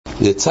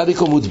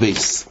צדיק עמוד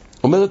בייס.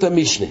 אומרת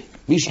המשנה,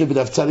 משנה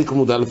בדף צדיק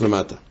עמוד א'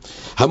 למטה.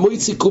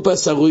 המויצי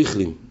קופס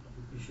הרויכלים.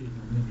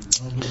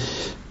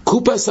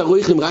 קופס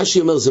הרויכלים,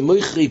 רש"י אומר, זה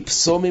מויכרי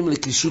פסומים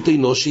לקישוט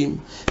אנושים,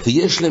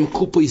 ויש להם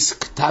קופויס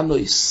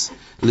קטנויס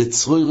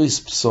לצרוירויס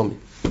פסומים.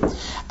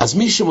 אז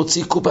מי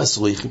שמוציא קופס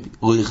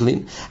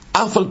רויכלים,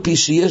 אף על פי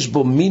שיש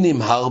בו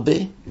מינים הרבה,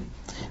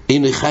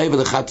 אין חי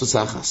ולחטוס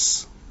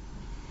אחס.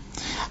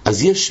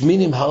 אז יש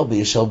מינים הרבה,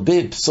 יש הרבה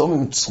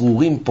פסומים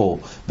צרורים פה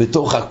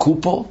בתוך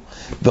הקופו,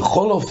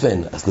 בכל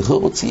אופן, אז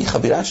לכאורה מוציא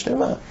חבילה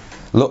שלמה.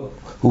 לא,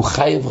 הוא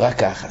חייב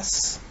רק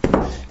אחס.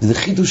 זה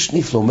חידוש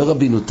נפלא, אומר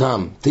רבינו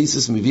תם,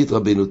 תייסס מביא את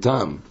רבינו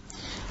תם.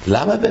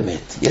 למה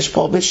באמת? יש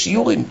פה הרבה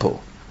שיעורים פה.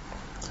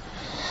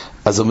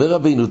 אז אומר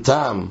רבינו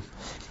תם,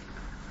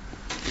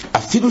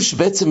 אפילו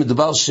שבעצם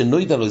מדובר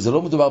שנוידע לו, זה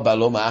לא מדובר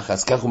בעלום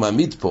האחס, כך הוא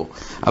מעמיד פה.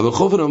 אבל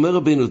בכל אופן אומר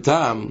רבינו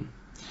תם,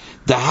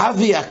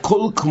 דהבי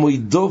הכל כמו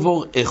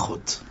דובור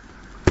איכות.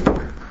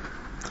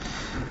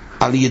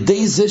 על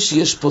ידי זה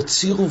שיש פה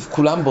צירוף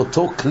כולם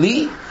באותו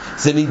כלי,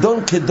 זה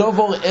נידון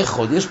כדובור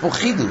איכות. יש פה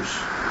חידוש.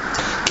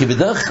 כי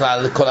בדרך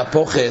כלל כל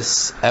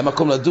הפוחס היה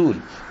מקום לדון.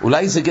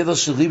 אולי זה גדר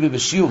של ריבי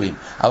בשיעורים,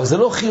 אבל זה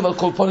לא חיוב על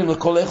כל פונים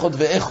לכל איכות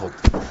ואיכות.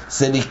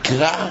 זה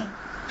נקרא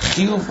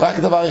חיוב רק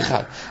דבר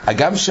אחד.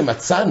 אגם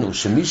שמצאנו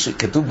שמי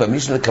שכתוב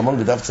במשנה כמון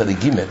בדף צדיק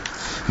ג',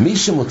 מי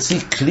שמוציא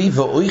כלי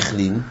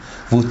ואויכלין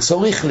והוא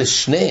צורך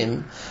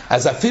לשניהם,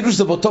 אז אפילו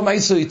שזה באותו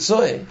מייסו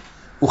יצואה,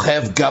 הוא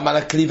חייב גם על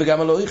הכלי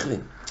וגם על האויכלין.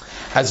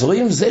 אז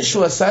רואים זה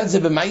שהוא עשה את זה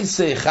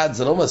במייסה אחד,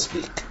 זה לא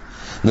מספיק.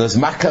 אז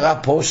מה קרה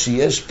פה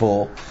שיש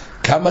פה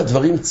כמה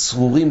דברים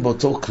צרורים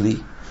באותו כלי?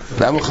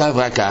 למה הוא חייב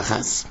רק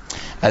אחס?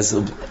 אז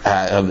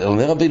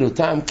אומר רבינו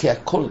תם, כי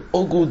הכל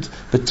אוגוד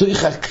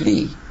בתוך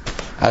הכלי,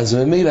 אז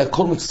ממילא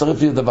הכל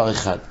מצטרף להיות דבר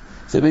אחד.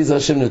 זה בעזר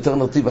השם יותר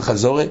נרטיב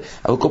החזורה,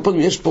 אבל כל פעם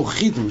יש פה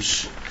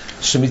חידוש,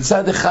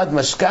 שמצד אחד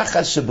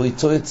משכחה שבו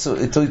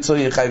איתו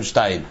יצוי חייב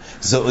שתיים,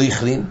 זה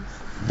אויכלין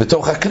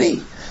בתוך הכלי.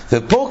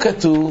 ופה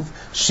כתוב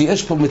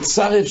שיש פה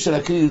מצרף של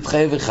הכלי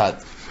להתחייב אחד.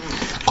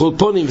 כל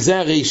פונים, זה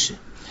הרישה.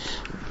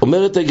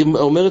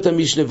 אומרת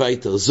המשנה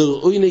וייטר,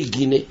 זרעויני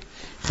גינה,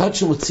 אחד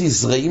שמוציא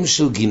זרעים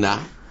של גינה,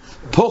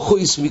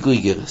 פוחויס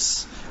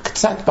מגריגרס.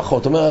 קצת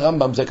פחות, אומר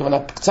הרמב"ם, זה הכוונה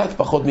קצת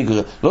פחות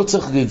מגריגרס. לא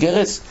צריך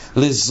גריגרס,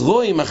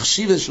 לזרוע עם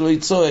החשיבה שלו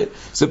יצואה,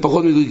 זה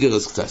פחות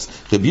מגריגרס קצת.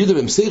 רבי יהודה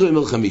במסיירי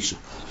אומר 5.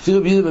 אפילו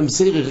רבי יהודה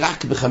במסיירי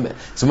רק ב5.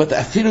 זאת אומרת,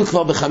 אפילו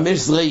כבר ב5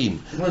 זרעים.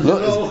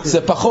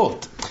 זה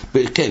פחות.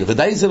 כן,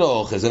 ודאי זה לא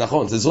אוכל, זה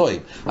נכון, זה זרועים.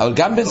 אבל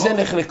גם בזה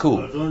נחלקו.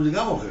 זה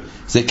גם אוכל.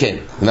 זה כן,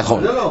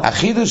 נכון.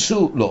 החידוש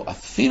הוא, לא,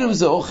 אפילו אם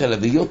זה אוכל,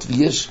 והיות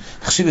ויש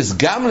חשיבס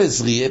גם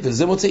לזריעה,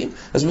 וזה מוצאים,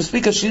 אז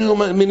מספיק השיר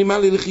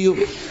מינימלי לחיוב.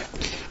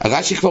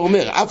 הרש"י כבר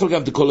אומר, אף על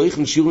גב דכל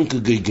אויכלין שיעורים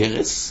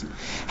כגריגרס,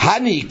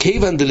 הני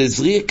כיוון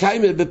דלזריעה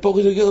קיימה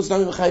בפורי לגרס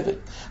נמי מחייבה.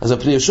 אז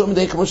הפני ישוע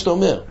מדי כמו שאתה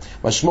אומר,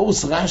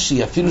 משמעוס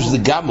רש"י, אפילו שזה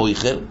גם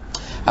אוכל,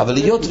 אבל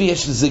היות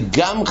ויש לזה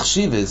גם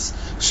חשיבס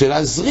של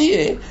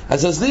הזריעה,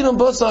 אז הזלינום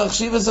בוסר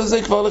החשיבס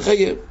הזה כבר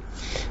לחייב.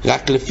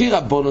 רק לפי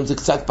רבונון זה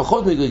קצת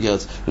פחות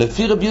מגריגרס,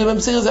 לפי רבי יהודה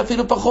במסיירי זה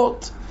אפילו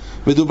פחות.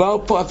 מדובר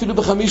פה אפילו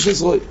ב15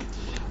 זרוע.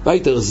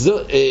 וייטר,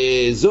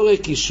 זורע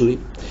קישויים,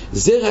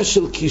 זרע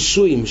של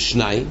קישויים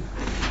 2,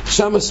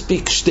 שם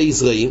מספיק 2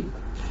 זרעים,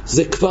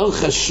 זה כבר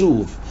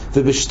חשוב,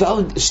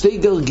 ובשתי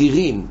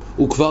גרגירים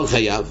הוא כבר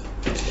חייב.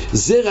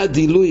 זרע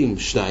דילויים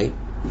 2,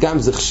 גם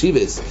זה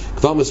חשיבס,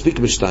 כבר מספיק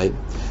ב2,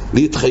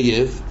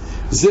 להתחייב.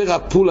 זרע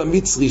פול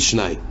המצרי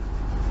 2.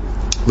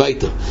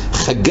 וייטר,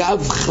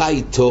 חגב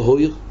חי טהור,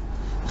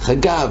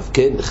 חגב,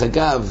 כן,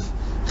 חגב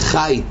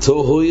חי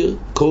טהור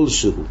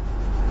כלשהו,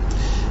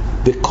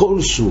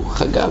 בכלשהו,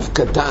 חגב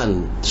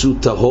קטן שהוא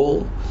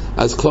טהור,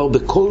 אז כבר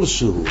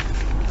בכלשהו,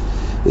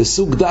 זה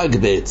סוג דג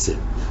בעצם,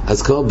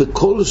 אז כבר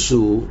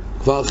בכלשהו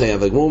כבר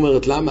חייב. הגמרא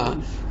אומרת למה?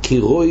 כי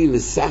רוי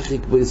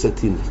לשחק בו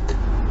יסתיניק.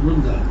 לא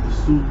דג,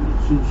 סוג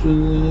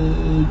של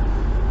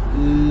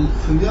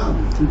חגב,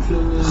 סוג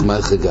של...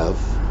 מה חגב?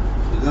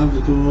 גם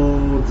זה כמו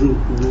ג'וק,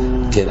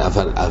 כן,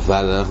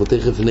 אבל אנחנו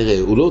תכף נראה,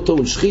 הוא לא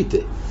טעון שחיתה,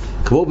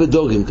 כמו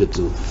בדוגים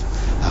כתוב,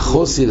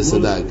 החוסי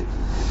לסדג,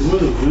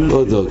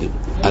 לא דוגים.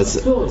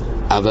 אז,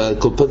 אבל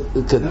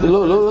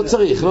לא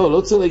צריך,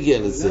 לא צריך להגיע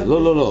לזה,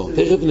 לא,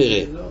 תכף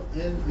נראה.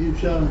 אי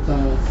אפשר,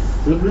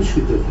 זה בלי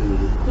שחיתה.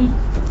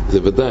 זה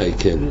ודאי,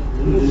 כן.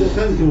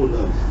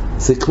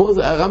 זה כמו,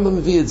 הרמב"ם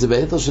מביא את זה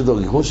בהתר של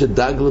דוגים, כמו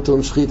שדג לא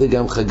טעון שחיתה,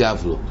 גם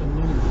חגב לו.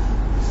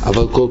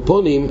 אבל כל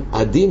פונים,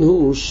 הדין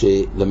הוא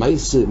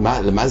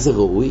למה זה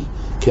ראוי?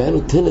 כי היה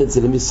נותן את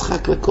זה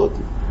למשחק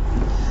לקוטן.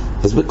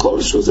 אז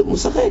בכלשהו זה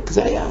משחק,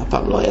 זה היה,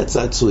 פעם לא היה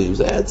צעצועים,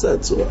 זה היה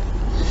צעצוע.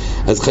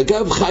 אז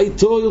חגב חי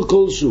טויר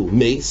כלשהו,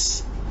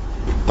 מייס,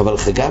 אבל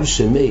חגב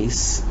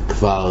שמייס,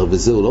 כבר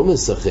בזה הוא לא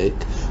משחק,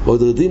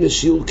 עוד רדין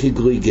לשיעור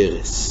כגרוי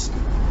גרס.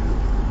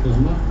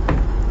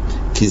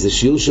 כי זה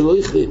שיעור שלא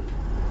יכלים.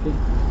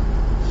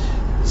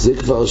 זה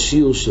כבר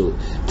שיעור של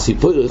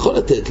ציפור, יכול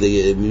לתת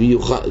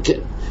למיוחד, כן,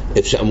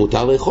 אפשר,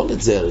 מותר לאכול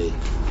את זה הרי.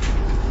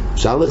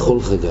 אפשר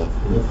לאכול חגב.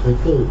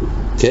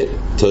 כן,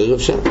 תואר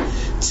אפשר.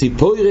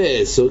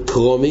 ציפוירס או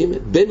קרומים,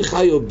 בין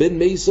חי או בין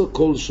מייסו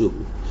כלשהו.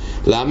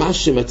 למה?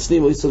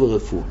 שמצנים או יסל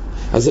רפוא.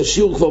 אז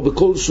השיעור כבר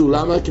בכלשהו,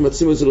 למה? כי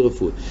מצנים או יסל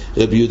רפוא.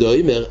 רבי יהודה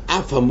אומר,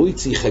 אף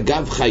המויצי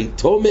חגב חי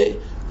תומה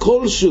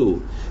כלשהו,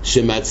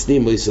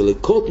 שמצנים או יסל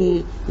לקוטן,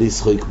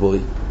 לשחוק בוי.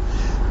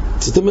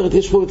 זאת אומרת,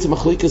 יש פה בעצם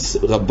מחלוקת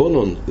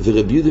רבונון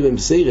ורבי יהודה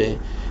במסיירה,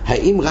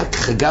 האם רק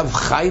חגב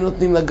חי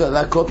נותנים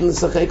לקוטן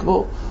לשחק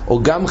בו, או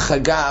גם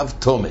חגב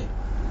תומה?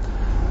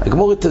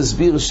 הגמורה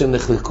תסביר שהם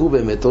נחלקו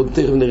באמת, עוד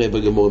תכף נראה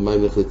בגמורה מה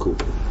הם נחלקו.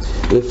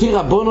 לפי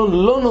רבונון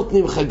לא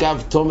נותנים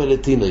חגב תומה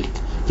לתינוק,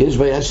 כי יש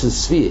בעיה של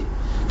ספיה,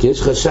 כי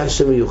יש חשש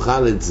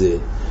שמיוחל את זה,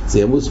 זה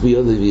ימוס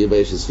ביודו ויהיה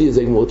בעיה של ספיה,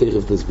 זה הגמורה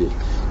תכף תסביר.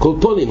 כל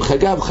פונים,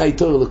 חגב חי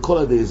תואר לכל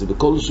עדי זה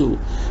בכלשהו,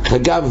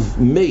 חגב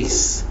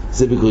מייס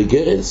זה בגוי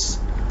גרס,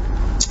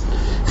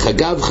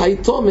 חגב חי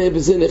תומה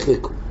בזה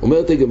נחלקו.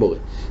 אומרת הגמורה,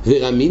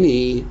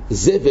 ורמיני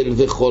זבל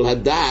וכל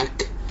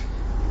הדק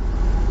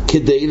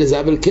כדי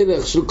לזבל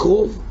קלח של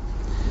קרוב.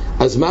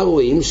 אז מה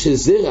רואים?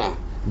 שזרע,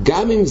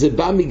 גם אם זה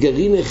בא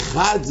מגרעין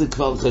אחד זה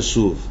כבר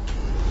חשוב.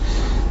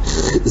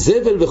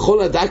 זבל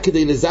וכל הדק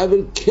כדי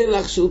לזבל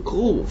קלח של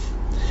קרוב.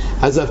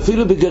 אז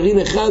אפילו בגרעין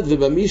אחד,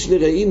 ובמשנה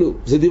ראינו,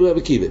 זה דברי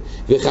עקיבא,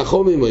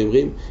 וחכמים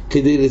אומרים,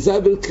 כדי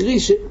לזבל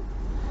קרישה,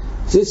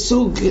 זה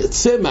סוג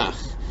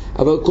צמח.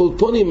 אבל כל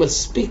פונים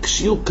מספיק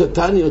שיעור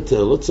קטן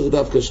יותר, לא צריך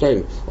דווקא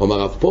שניים. אומר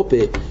רב פופה,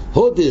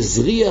 הוד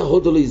זריע,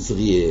 הוד לא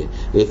זריע,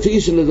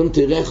 לפי שלאדם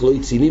תרח לא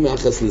יציני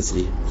מאחס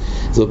לזריע.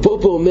 אז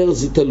פופה אומר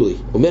זה תלוי,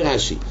 אומר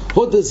רש"י,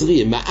 הוד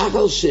זריע,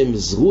 מאחר שהם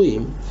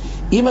זרועים,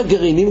 אם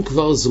הגרעינים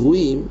כבר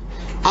זרועים,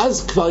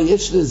 אז כבר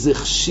יש לזה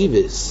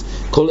חשיבס,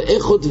 כל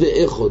אחד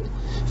ואחד,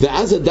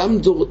 ואז אדם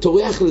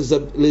תורח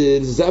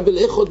לזבל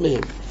אחד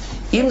מהם.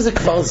 אם זה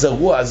כבר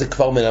זרוע, זה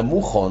כבר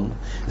מלמוכון,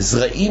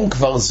 זרעים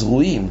כבר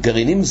זרועים,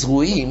 גרעינים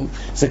זרועים,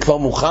 זה כבר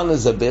מוכן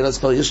לזבל, אז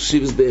כבר יש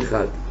חשיבס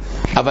באחד.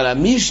 אבל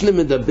המשנה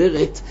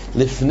מדברת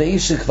לפני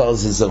שכבר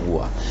זה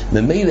זרוע.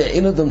 ממילא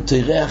אין אדם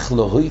תרח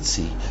לא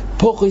הויצי,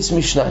 פוחס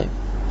משניים.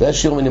 זה היה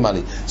שיעור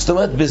מינימלי. זאת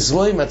אומרת,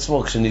 בזרועים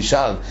עצמו,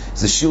 כשנשאל,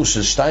 זה שיעור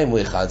של 2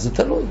 או 1, זה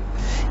תלוי.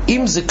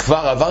 אם זה כבר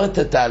עבר את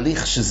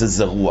התהליך שזה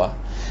זרוע,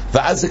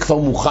 ואז זה כבר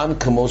מוכן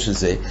כמו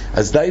שזה,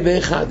 אז די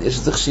באחד, יש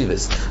את זה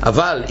חשיבס.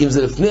 אבל אם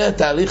זה לפני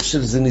התהליך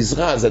שזה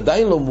נזרע, אז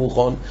עדיין לא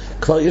מוכן,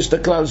 כבר יש את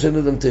הכלל של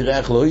אדם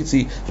תרח לא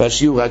יציא,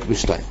 והשיעור רק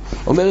ב2.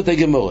 אומרת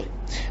הגמורה,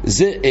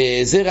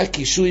 זה רק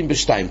קישויים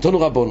ב2. תנו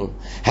רבונון,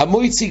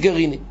 המויצי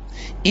גרעיני,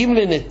 אם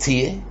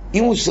לנטייה,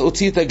 אם הוא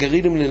הוציא את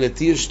הגרעינים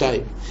לנטייה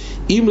 2,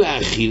 אם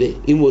לאכילה,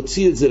 אם הוא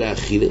הוציא את זה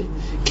לאכילה,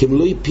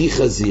 כמלוי פי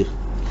חזיר.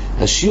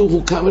 השיעור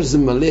הוא כמה שזה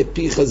מלא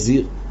פי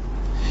חזיר.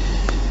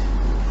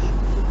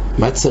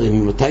 מה צריך?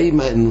 ממתי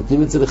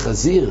נותנים את זה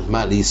לחזיר?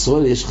 מה,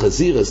 לישראל יש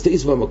חזיר? אז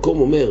תאיס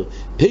במקום אומר,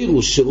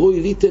 פירוש שרוי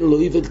ליתן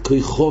לא עבד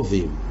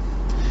כיכובים,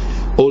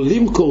 או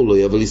למכור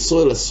לו, אבל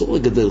ישראל אסור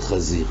לגדל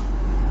חזיר.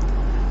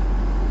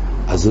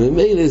 אז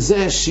ממילא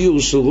זה השיעור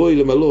של רוי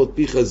למלות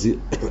פי חזיר.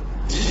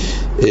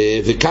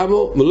 וכמה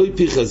מלוי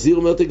פי חזיר,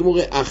 אומרת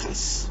הגמורה,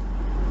 אחס.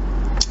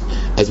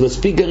 אז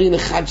מספיק גרעין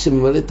אחד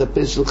שממלא את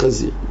הפה של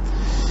חזיר.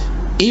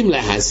 אם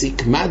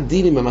להסיק, מה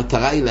הדין אם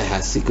המטרה היא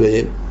להסיק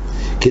בהם?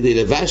 כדי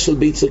לבשל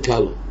ביצה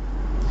קלו.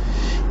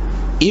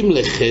 אם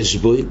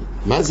לחשבון,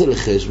 מה זה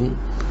לחשבון?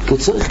 הוא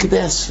צריך כדי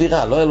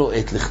הספירה, לא היה לו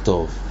עת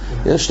לכתוב.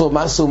 יש לו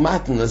מסו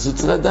מתן, אז הוא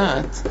צריך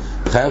לדעת,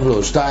 חייב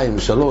לו 2,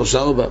 3,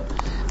 4.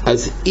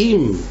 אז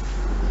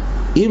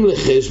אם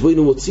לחשבון,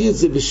 הוא מוציא את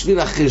זה בשביל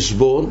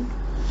החשבון,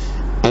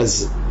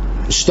 אז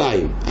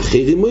 2.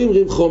 אחרים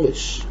אומרים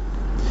 5.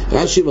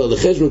 רש"י אומר,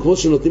 לחשבון, כמו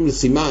שנותנים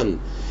לסימן,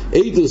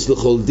 עדוס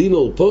לכל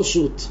דינור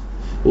פשוט,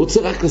 הוא רוצה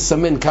רק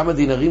לסמן כמה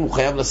דינרים הוא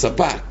חייב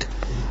לספק.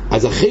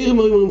 אז אחרים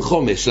אומרים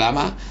 5,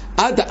 למה?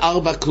 עד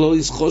 4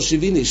 קלויס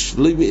חושביניש,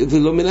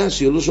 ולא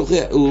מנשי,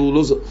 הוא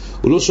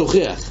לא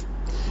שוכח.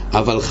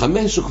 אבל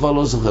 5 הוא כבר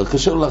לא זוכר,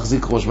 קשה לו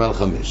להחזיק ראש מעל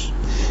 5.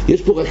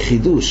 יש פה רק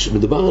חידוש,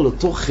 מדובר על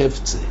אותו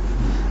חפצה,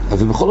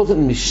 אבל בכל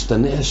אופן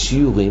משתנה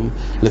השיעורים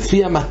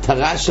לפי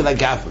המטרה של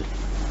הגברי.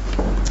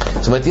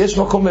 זאת אומרת, יש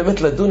מקום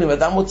באמת לדון אם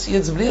אדם מוציא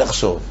את זה בלי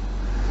לחשוב.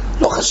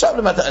 לא חשב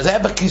למטרה, זה היה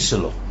בכיס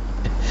שלו.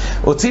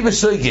 הוציא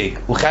בשויגג,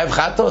 הוא חייב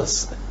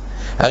חטוס.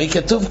 הרי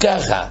כתוב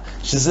ככה,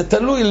 שזה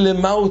תלוי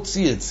למה הוא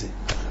הוציא את זה.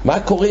 מה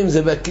קורה אם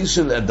זה בכיס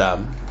של אדם?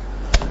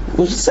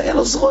 הוא שהיה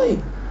לו זרועים.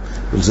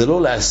 זה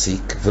לא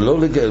להסיק,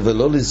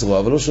 ולא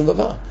לזרוע, ולא שום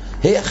דבר.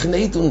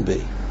 הכנתון בי.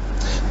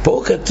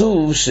 פה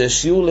כתוב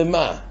ששיעור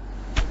למה?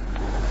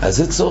 אז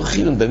זה צורך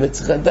חידון, באמת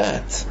צריך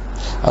לדעת.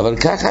 אבל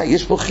ככה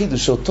יש פה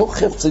חידוש, שאותו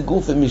חפץ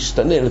גוף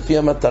משתנה לפי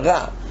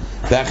המטרה,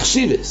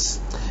 והחשיבס.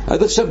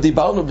 עד עכשיו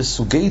דיברנו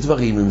בסוגי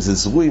דברים, אם זה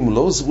זרועים או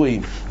לא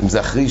זרועים, אם זה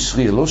אחרי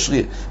שרי או לא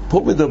שרי.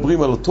 פה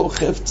מדברים על אותו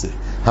חפצה.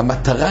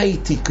 המטרה היא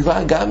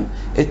תקבע גם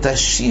את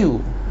השיעור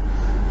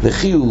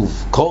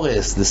לחיוב,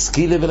 קורס,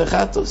 לסקילה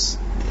ולחטוס.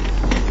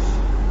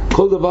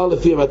 כל דבר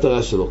לפי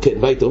המטרה שלו. כן,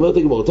 והיית אומרת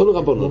הגמרא, תנו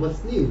רבנו. כמו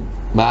מצנים.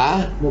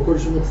 מה? כמו כל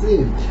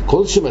שמצנים.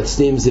 כל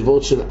שמצנים זה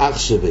וורט של אח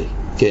שווה.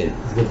 כן.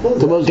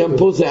 זאת אומרת, גם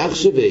פה זה אח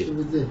שווה.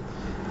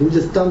 אם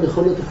זה סתם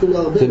יכול להיות אפילו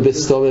הרבה.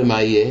 ובסתום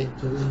מה יהיה?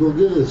 צריך לסגור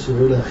גרס,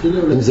 שלא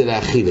להאכילה. אם זה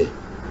להאכילה.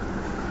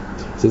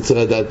 זה צריך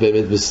לדעת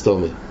באמת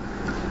בסתומה.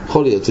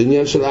 יכול להיות, זה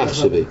עניין של אח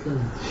שווה.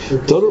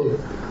 תולו.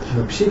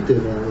 בפשיטה,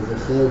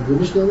 זה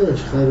מי שאתה אומר,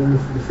 שחייב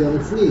לפי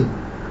המצניעים.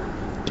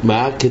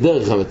 מה?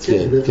 כדרך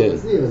המצניעים. כן, דרך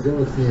המצניעים, אז זה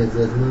מצניע את זה,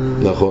 אז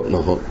מה...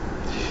 נכון.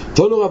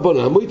 תולו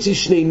רבונה, המועצי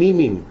שני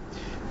נימים,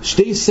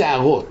 שתי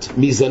שערות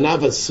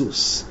מזנב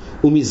הסוס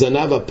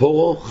ומזנב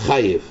הפורו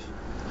חייב.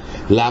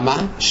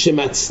 למה?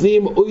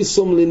 שמצנים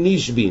אויסום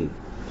לנישבין.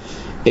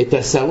 את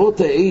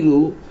השערות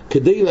האלו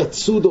כדי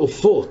לצוד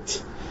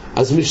עופות,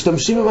 אז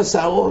משתמשים עם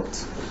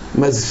השערות,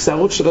 עם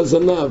השערות של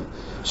הזנב,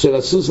 של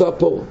הסוס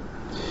והפורו.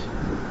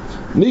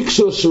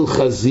 מקשו של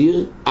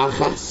חזיר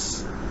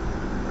אחס,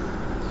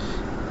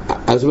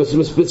 אז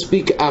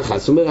מספיק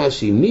אחס. אומר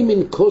רש"י,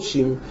 נימין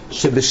קושים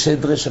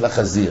שבשדרה של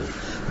החזיר.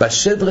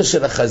 בשדרה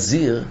של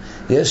החזיר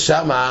יש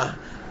שם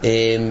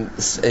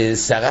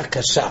שערה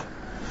קשה,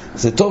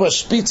 זה טוב,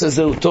 השפיץ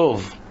הזה הוא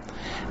טוב,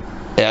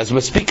 אז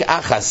מספיק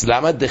אחס.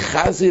 למה?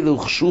 דחזי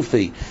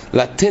לוחשופי,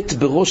 לתת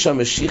בראש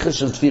המשיחה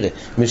של תפירה.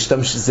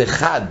 זה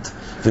חד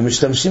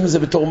ומשתמשים בזה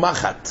בתור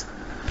מחט.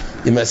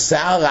 עם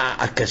השיער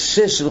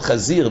הקשה של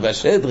חזיר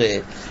והשדרה,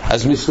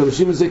 אז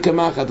משתמשים בזה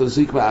כמחט, אז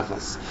זה יקבע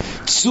אחס.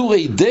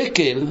 צורי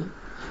דקל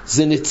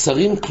זה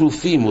נצרים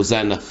כלופים או זה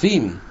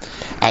ענפים,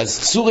 אז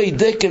צורי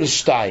דקל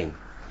 2,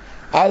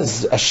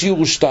 אז השיר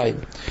הוא 2.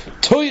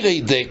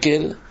 תוירי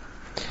דקל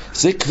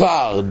זה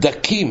כבר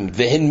דקים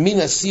והן מן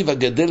הסיב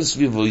הגדל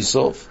סביבו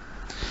יסוף,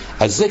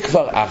 אז זה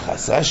כבר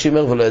אחס. רש"י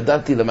אומר ולא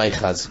ידעתי למה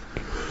יחזי.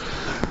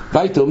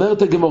 בית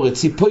אומרת הגמורה,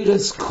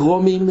 ציפוירס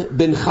קרומים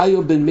בין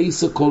חיו בין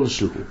מייסר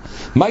כלשהו.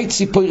 מהי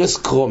ציפוירס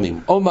קרומים?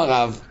 אומר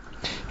רב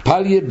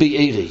פליה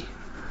ביערי,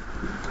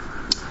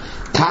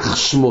 כך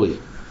שמוי.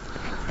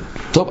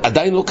 טוב,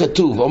 עדיין לא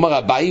כתוב. אומר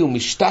רבי הוא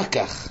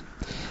משתכח,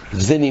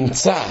 זה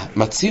נמצא,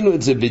 מצינו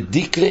את זה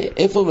בדיקלה.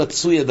 איפה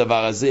מצוי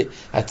הדבר הזה?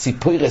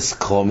 הציפוירס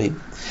קרומים.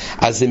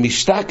 אז זה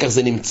משתכח,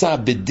 זה נמצא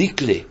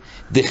בדיקלה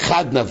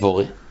דחד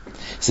נבורה,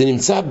 זה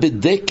נמצא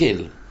בדקל,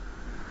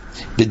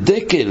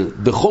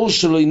 בכל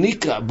שלא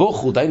נקרא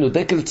בוחו, דיינו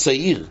דקל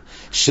צעיר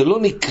שלא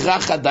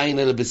נקרח עדיין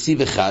אלא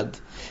בסיב אחד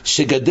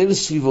שגדל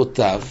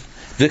סביבותיו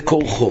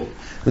וכורחו.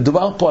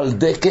 מדובר פה על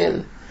דקל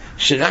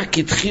שרק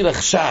התחיל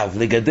עכשיו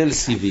לגדל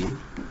סיבים.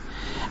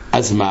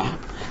 אז מה?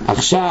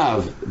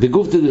 עכשיו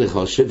בגוף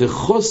דלחוש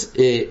וחוס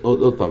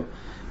עוד פעם,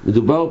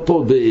 מדובר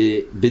פה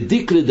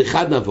בדיקלה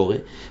דחד נבורה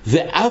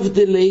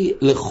ועבדלי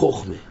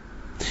לחוכמה.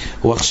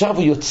 הוא עכשיו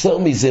יוצר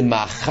מזה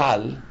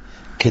מאכל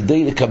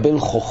כדי לקבל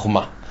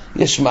חוכמה.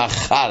 יש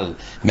מאכל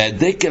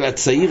מהדקל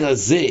הצעיר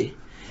הזה,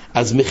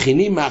 אז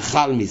מכינים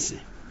מאכל מזה.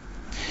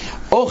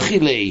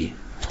 אוכילי,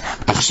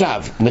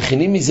 עכשיו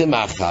מכינים מזה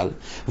מאכל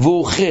והוא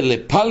אוכל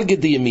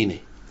לפלגד ימיני.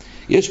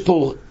 יש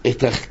פה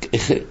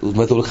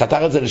הוא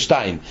חתר את זה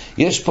לשתיים,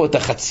 יש פה את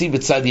החצי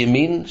בצד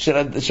ימין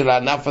של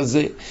הענף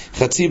הזה,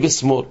 חצי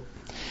בשמאל.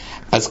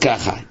 אז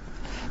ככה,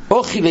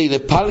 אוכילי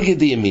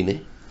לפלגד ימיני,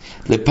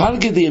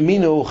 לפלגד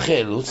ימיני הוא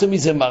אוכל, הוא עושה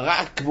מזה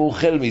מרק והוא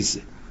אוכל מזה.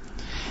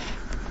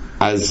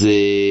 אז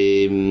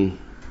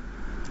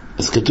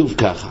כתוב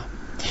ככה,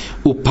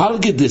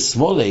 ופלגד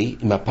שמאלי,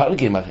 עם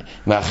הפלגד,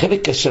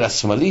 מהחלק של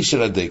השמאלי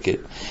של הדקל,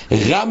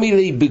 רמי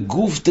לי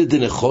בגוף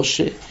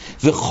דנחושה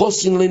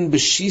וחוסין לין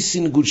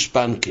בשיסין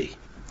גודשפנקי.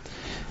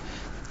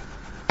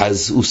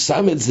 אז הוא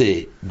שם את זה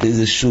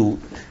באיזשהו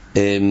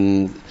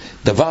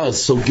דבר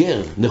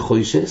סוגר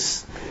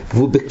נחושס,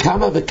 והוא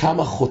בכמה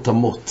וכמה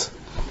חותמות.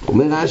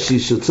 אומר רש"י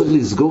שצריך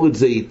לסגור את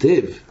זה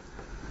היטב,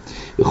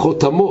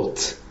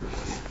 חותמות.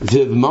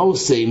 ומה הוא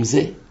עושה עם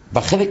זה?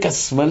 בחלק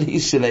השמאלי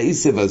של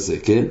העשב הזה,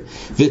 כן?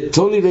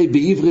 ותולי לי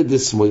בעברי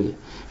דשמאל,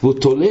 והוא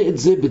תולה את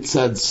זה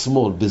בצד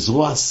שמאל,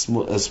 בזרוע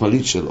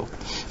השמאלית שלו.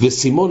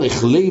 וסימון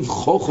איך לב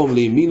חוכם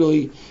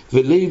לימינוי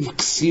ולב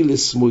כסי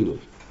לשמאלוי.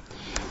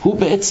 הוא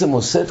בעצם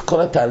עושה את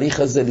כל התהליך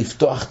הזה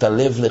לפתוח את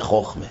הלב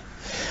לחוכמה.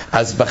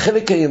 אז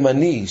בחלק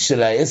הימני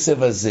של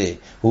העשב הזה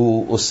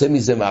הוא עושה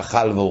מזה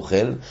מאכל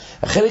ואוכל.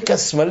 החלק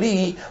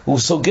השמאלי הוא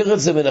סוגר את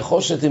זה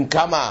בנחושת עם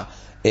כמה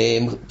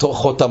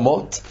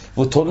חותמות,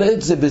 והוא תולה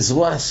את זה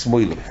בזרוע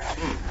השמאלית.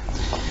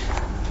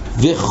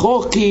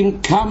 וחוקים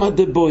כמה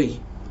דבוי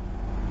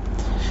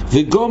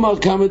וגומר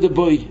כמה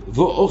דבוי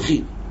ואוכל,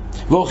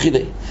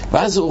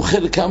 ואז הוא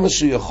אוכל כמה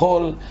שהוא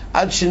יכול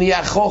עד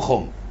שנהיה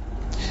חוכם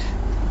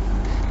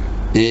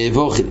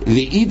ואוכל.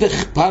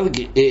 לאידך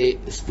פלג,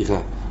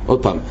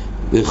 עוד פעם,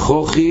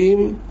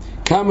 וחוקים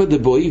כמה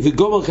דבוי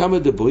וגומר כמה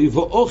דבוי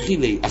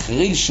ואוכילי,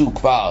 אחרי שהוא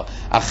כבר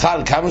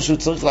אכל כמה שהוא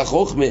צריך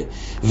לחוכמה,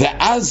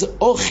 ואז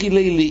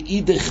אוכילי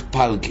לאידך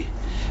פלגה,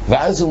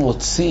 ואז הוא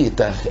מוציא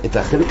את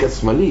החלק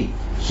השמאלי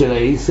של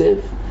העשב,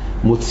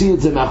 מוציא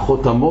את זה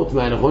מהחותמות,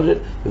 מהנחושת,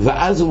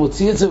 ואז הוא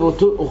מוציא את זה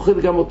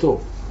ואוכל גם אותו.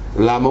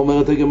 למה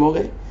אומרת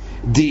הגמורה?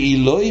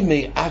 דאילוי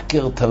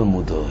מעקר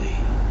תלמודוי.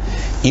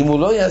 אם הוא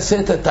לא יעשה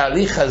את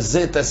התהליך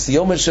הזה, את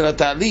הסיומת של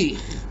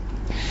התהליך,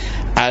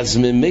 אז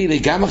ממילא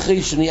גם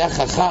אחרי שנהיה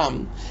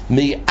חכם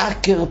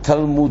מעקר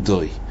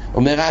תלמודוי.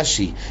 אומר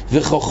רש"י,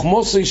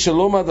 וחוכמוסי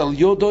שלומד על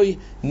יודוי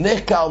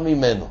נקר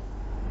ממנו.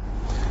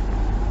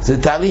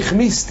 זה תהליך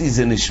מיסטי,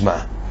 זה נשמע.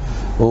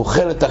 הוא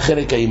אוכל את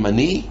החלק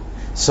הימני,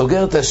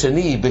 סוגר את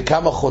השני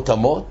בכמה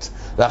חותמות,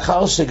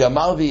 לאחר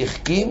שגמר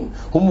ויחכים,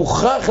 הוא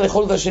מוכרח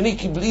לאכול את השני,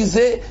 כי בלי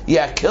זה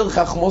יעקר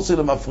חכמוסי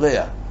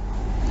למפרע.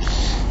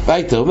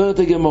 ביתה, אומרת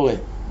הגמורה,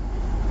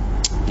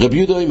 רבי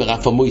יהודה אומר,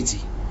 אף המויצי.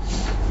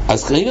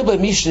 אז ראינו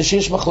במשנה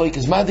שיש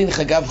מחלוקת, מה הדין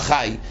חגב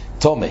חי,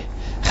 תומה?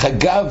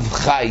 חגב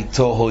חי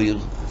טהור,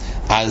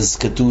 אז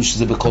כתוב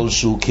שזה בכל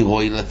שהוא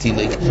קירוי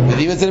לטילק,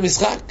 מביאים את זה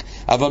למשחק.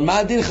 אבל מה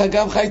הדין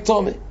חגב חי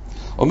תומה?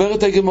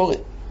 אומרת הגמורה,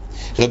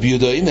 רבי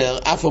יהודה אומר,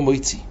 אף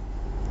המויצי.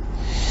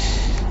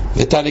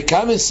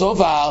 ותנקמה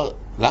סובר,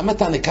 למה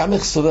תנקמה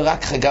סובר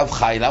רק חגב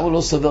חי? למה הוא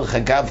לא סובר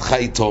חגב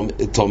חי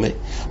תומה?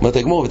 אומרת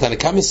הגמורה,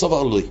 ותנקמה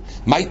סובר לוי,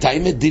 מה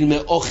תאימת דיל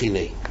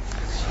מאוכילי?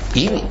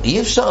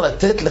 אי אפשר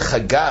לתת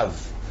לחגב,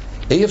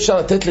 אי אפשר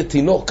לתת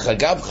לתינוק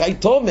חגב חי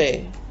תומה,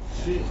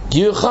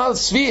 יאכל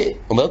סביה.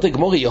 אומרת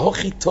הגמורה,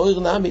 יהוכי תויר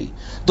נמי,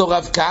 דו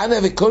רב כהנא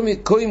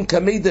וקוים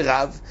קמי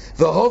דרב,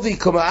 והובי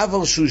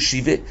כמעבר שהוא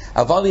שיבה,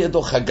 עבר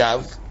לידו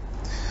חגב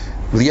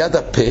ליד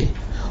הפה,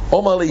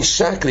 אומר לי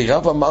שקלי,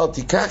 רב אמר,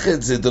 תיקח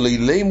את זה, דולי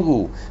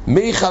לימרו,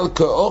 מיכל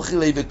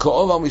כאוכלי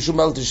וכאובר משום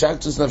אל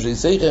תשקצוס נפשי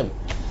שיכם.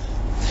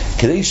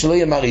 כדי שלא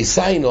יאמר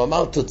איסיין, הוא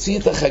אמר, תוציא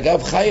את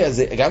החגב חי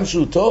הזה, גם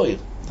שהוא תויר,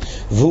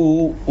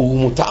 והוא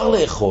מותר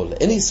לאכול,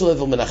 אין איסור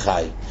עבר מן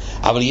החי,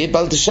 אבל יהיה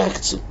בל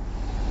תשקצו.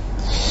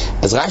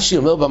 אז רש"י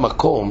אומר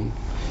במקום,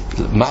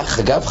 מה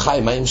חגב חי,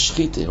 מה עם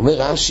שחיתה? אומר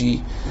רש"י,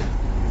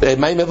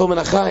 מה עם עבר מן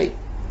החי?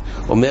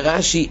 אומר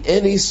רש"י,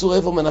 אין איסור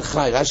עבר מן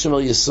החי. רש"י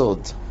אומר יסוד,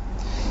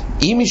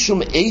 אם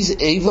משום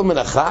עבר מן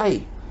החי,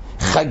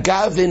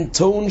 חגב אין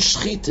טעון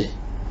שחיתה,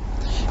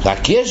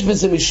 רק יש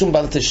בזה משום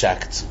בל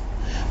תשקצו.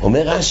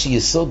 אומר רש"י,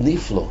 יסוד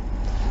נפלא.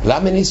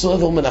 למה אין איסור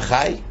עבר מן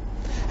החי?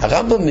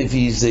 הרמב"ם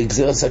מביא, זה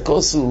גזירס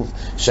הכוסוף,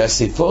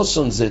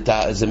 שהסיפוסון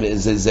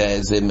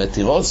זה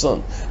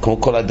מתירוסון,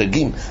 כמו כל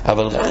הדגים.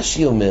 אבל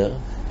רש"י אומר,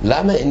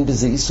 למה אין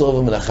בזה איסור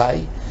עבר מן החי?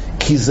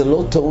 כי זה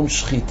לא טעון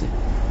שחיתה.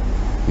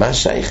 מה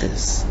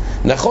השייכס?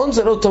 נכון,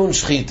 זה לא טעון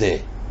שחיתה.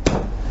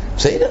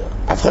 בסדר,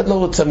 אף אחד לא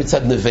רוצה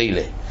מצד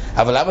נבלה.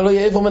 אבל למה לא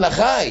יהיה עבר מן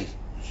החי?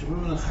 עבר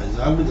מן החי,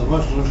 זה רק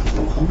בדבר שלא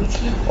חמש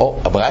שחיתה. או,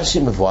 אבל רש"י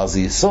מבואר זה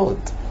יסוד.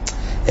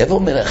 עבר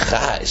מן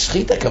החי,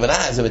 שחיתה, הכוונה,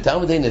 זה מתאר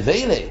מדי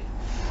נבלה.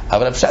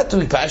 אבל הפשט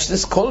הוא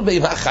פשטס כל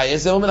בהמה חי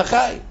זה עבר מן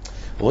החי.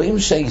 רואים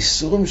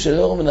שהאיסורים של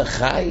עבר מן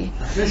החי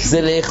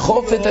זה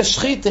לאכוף את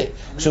השחיתה.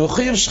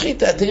 כשמוכרים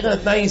שחיתה, התורה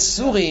נתנה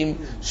איסורים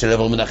של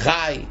עבר מן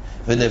החי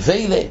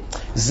ונבלה.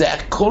 זה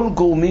הכל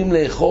גורמים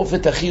לאכוף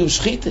את החיוב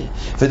שחיתה.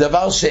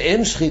 ודבר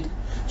שאין שחיתה,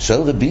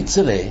 שואל רבי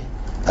צלה,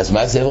 אז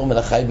מה זה עבר מן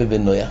החי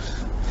בבן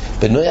נויח?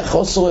 בן נויח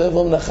חוסר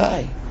עבר מן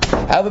החי,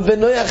 אבל בבן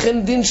נויח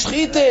אין דין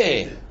שחיתה.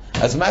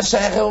 אז מה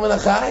שייך עבר מן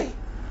החי?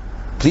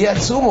 פלי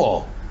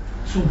עצומו.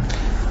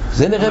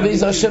 זה נראה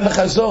בעזר השם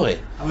בחזורי.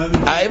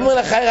 העבר מן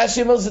החי,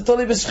 רש"י אומר, זה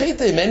תולי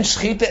בשחיתה. אם אין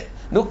שחיתה,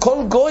 נו, כל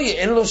גוי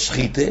אין לו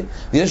שחיתה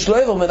ויש לו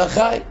עבר מן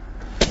החי.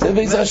 זה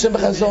בעזר השם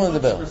בחזורי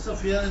נדבר.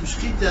 בסוף יהיה להם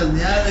שחיתה, אז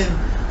נהיה להם...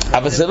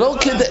 אבל זה לא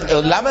כדי,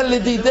 למה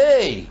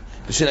לדידי?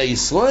 בשביל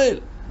הישראל.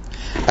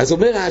 אז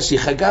אומר רש"י,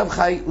 חגב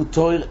חי הוא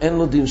תויר, אין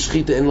לו דין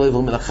שחיתה, אין לו עבר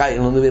מן החי,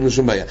 אין לו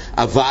שום בעיה.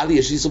 אבל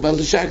יש איסור בל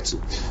תשקצו.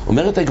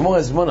 אומרת הגמרא,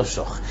 אז בוא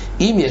נפשוך.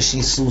 אם יש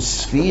איסור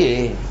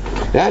ספיה,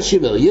 רש"י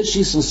אומר, יש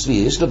איסור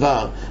ספיה, יש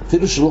דבר,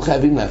 אפילו שלא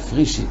חייבים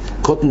להפריש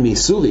קוטן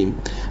מאיסורים,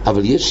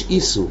 אבל יש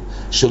איסור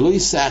שלא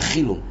יישא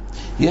אכילו.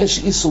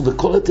 יש איסור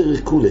בכל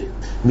התרקולה,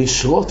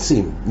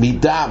 משרוצים,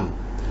 מדם,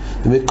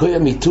 ומקויה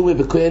מיתורי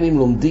בכוינים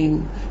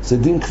לומדים, זה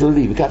דין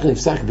כללי, וככה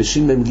נפסק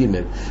בשין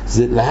מ"ג,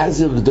 זה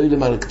להזיר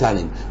גדולים על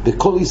הקטנים.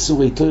 בכל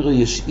איסורי תורה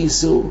יש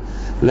איסור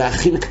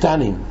להאכיל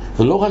קטנים,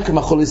 ולא רק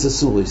מחולס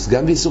אסוריס,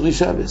 גם באיסורי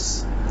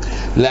שבס.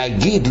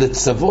 להגיד,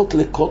 לצוות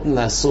לקוטן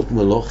לעשות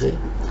מלוכה,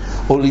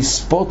 או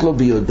לספות לו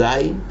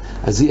ביודיים,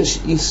 אז יש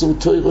איסור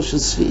תורה של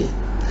ספיה.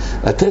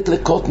 לתת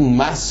לקוטן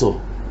מסו,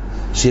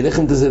 שילך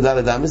עם דזה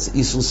דלת אמס,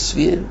 איסור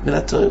ספיה מן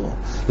התורה.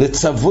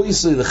 לצבו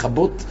איסור,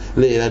 לכבות,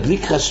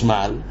 להדליק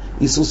חשמל,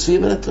 איסור ספיה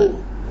מן התורה.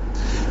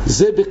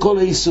 זה בכל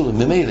האיסורים,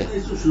 ממילא.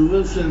 איסור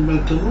שהוא של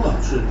מלכנוע,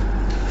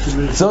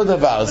 זה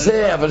דבר,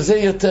 זה, אבל זה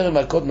יותר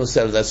מהקוד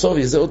נושא על זה.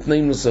 הסובי, זה עוד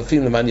תנאים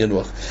נוספים למען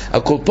ינוח.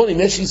 הקולפונים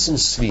יש איסור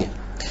ספיה.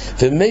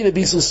 ומילא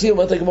באיסור ספיה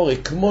אומרת הגמרא,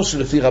 כמו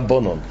שלפי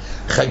רבונון,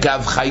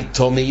 חגב חי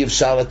תומי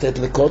אפשר לתת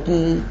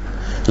לקוטן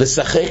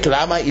לשחק.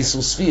 למה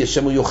איסור ספיה?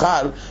 שהוא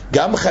יוכל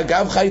גם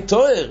חגב חי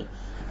תואר.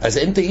 אז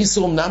אין את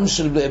האיסור אמנם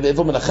של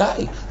עבר מן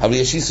החי, אבל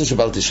יש איסור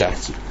שבל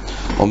תשקצו.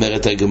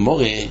 אומרת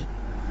הגמרא,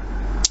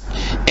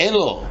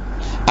 אלו,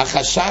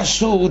 החשש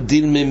הוא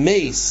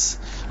דילממייס,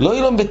 לא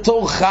ילום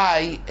בתור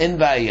חי, אין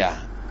בעיה.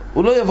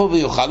 הוא לא יבוא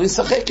ויוכל, הוא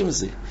ישחק עם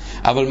זה.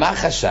 אבל מה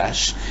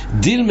החשש?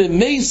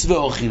 דילממייס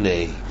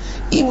ואוכילי.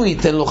 אם הוא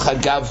ייתן לו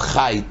חגב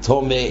חי,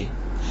 תומה,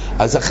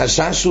 אז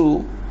החשש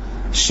הוא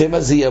שמה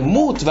זה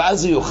ימות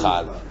ואז הוא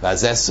יאכל, ואז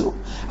זה אסור.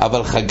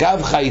 אבל חגב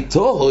חי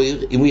טהור,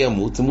 אם הוא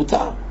ימות זה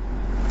מותר.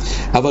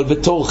 אבל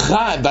בתור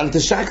חי, בל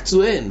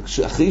תשקצו אין.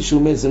 אחרי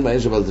שהוא מת, אין בעיה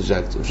שבל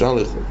תשקצו, אפשר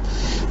לאכול.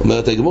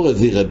 אומרת הגמרא,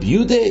 ורבי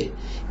יהודה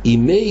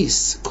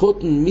אימייס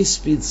קוטן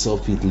מספיד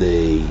סופית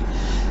לי.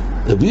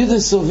 רבי יהודה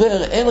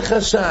סובר, אין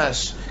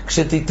חשש,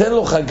 כשתיתן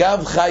לו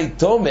חגב חי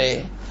תומה,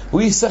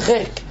 הוא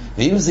ישחק.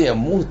 ואם זה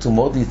ימות הוא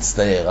מאוד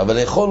יצטער, אבל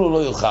לאכול הוא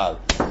לא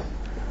יאכל.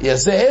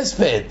 יעשה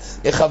הספד,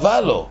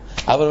 יחווה לו,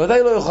 אבל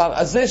ודאי לא יאכל.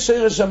 אז זה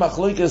שרש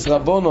המחלוקת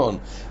רבונון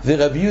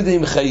ורבי יהודה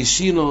עם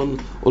חיישינון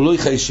או לא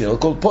חיישינון.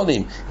 כל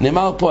פונים,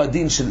 נאמר פה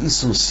הדין של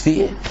איסור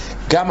ספיה,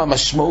 גם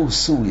המשמעות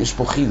הוא, יש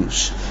פה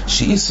חידוש,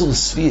 שאיסור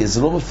ספיה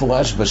זה לא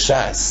מפורש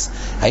בש"ס.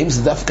 האם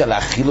זה דווקא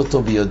להאכיל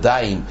אותו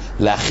בידיים,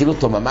 להאכיל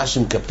אותו ממש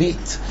עם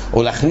כפית,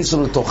 או להכניס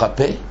אותו לתוך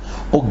הפה,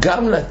 או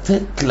גם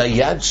לתת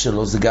ליד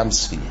שלו, זה גם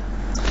ספיה.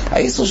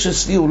 האיסור של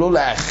ספיה הוא לא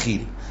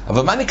להאכיל,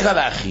 אבל מה נקרא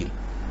להאכיל?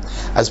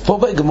 אז פה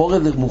בגמור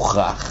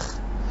מוכרח,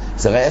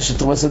 זה ראיה של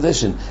תרומת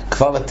הדשן,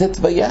 כבר לתת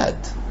ביד,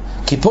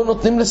 כי פה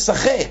נותנים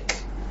לשחק,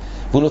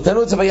 והוא נותן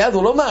לו את זה ביד,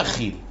 הוא לא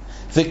מאכיל,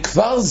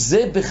 וכבר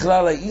זה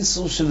בכלל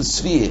האיסור של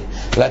ספיה,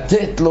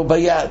 לתת לו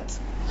ביד.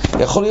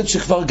 יכול להיות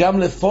שכבר גם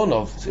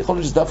לפונוב, יכול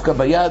להיות שדווקא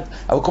ביד,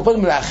 אבל כל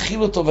פעם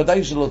להאכיל אותו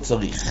ודאי שלא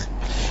צריך.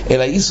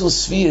 אלא איסור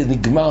ספיה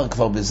נגמר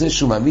כבר בזה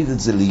שהוא מעמיד את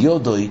זה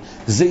ליודוי,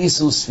 זה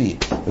איסור ספיה.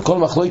 וכל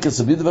מחלוקת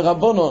רבי יהודה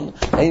ורבונון,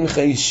 האם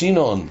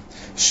חיישינון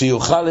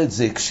שיאכל את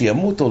זה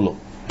כשימות או לא.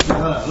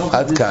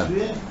 עד כאן.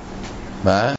 מה?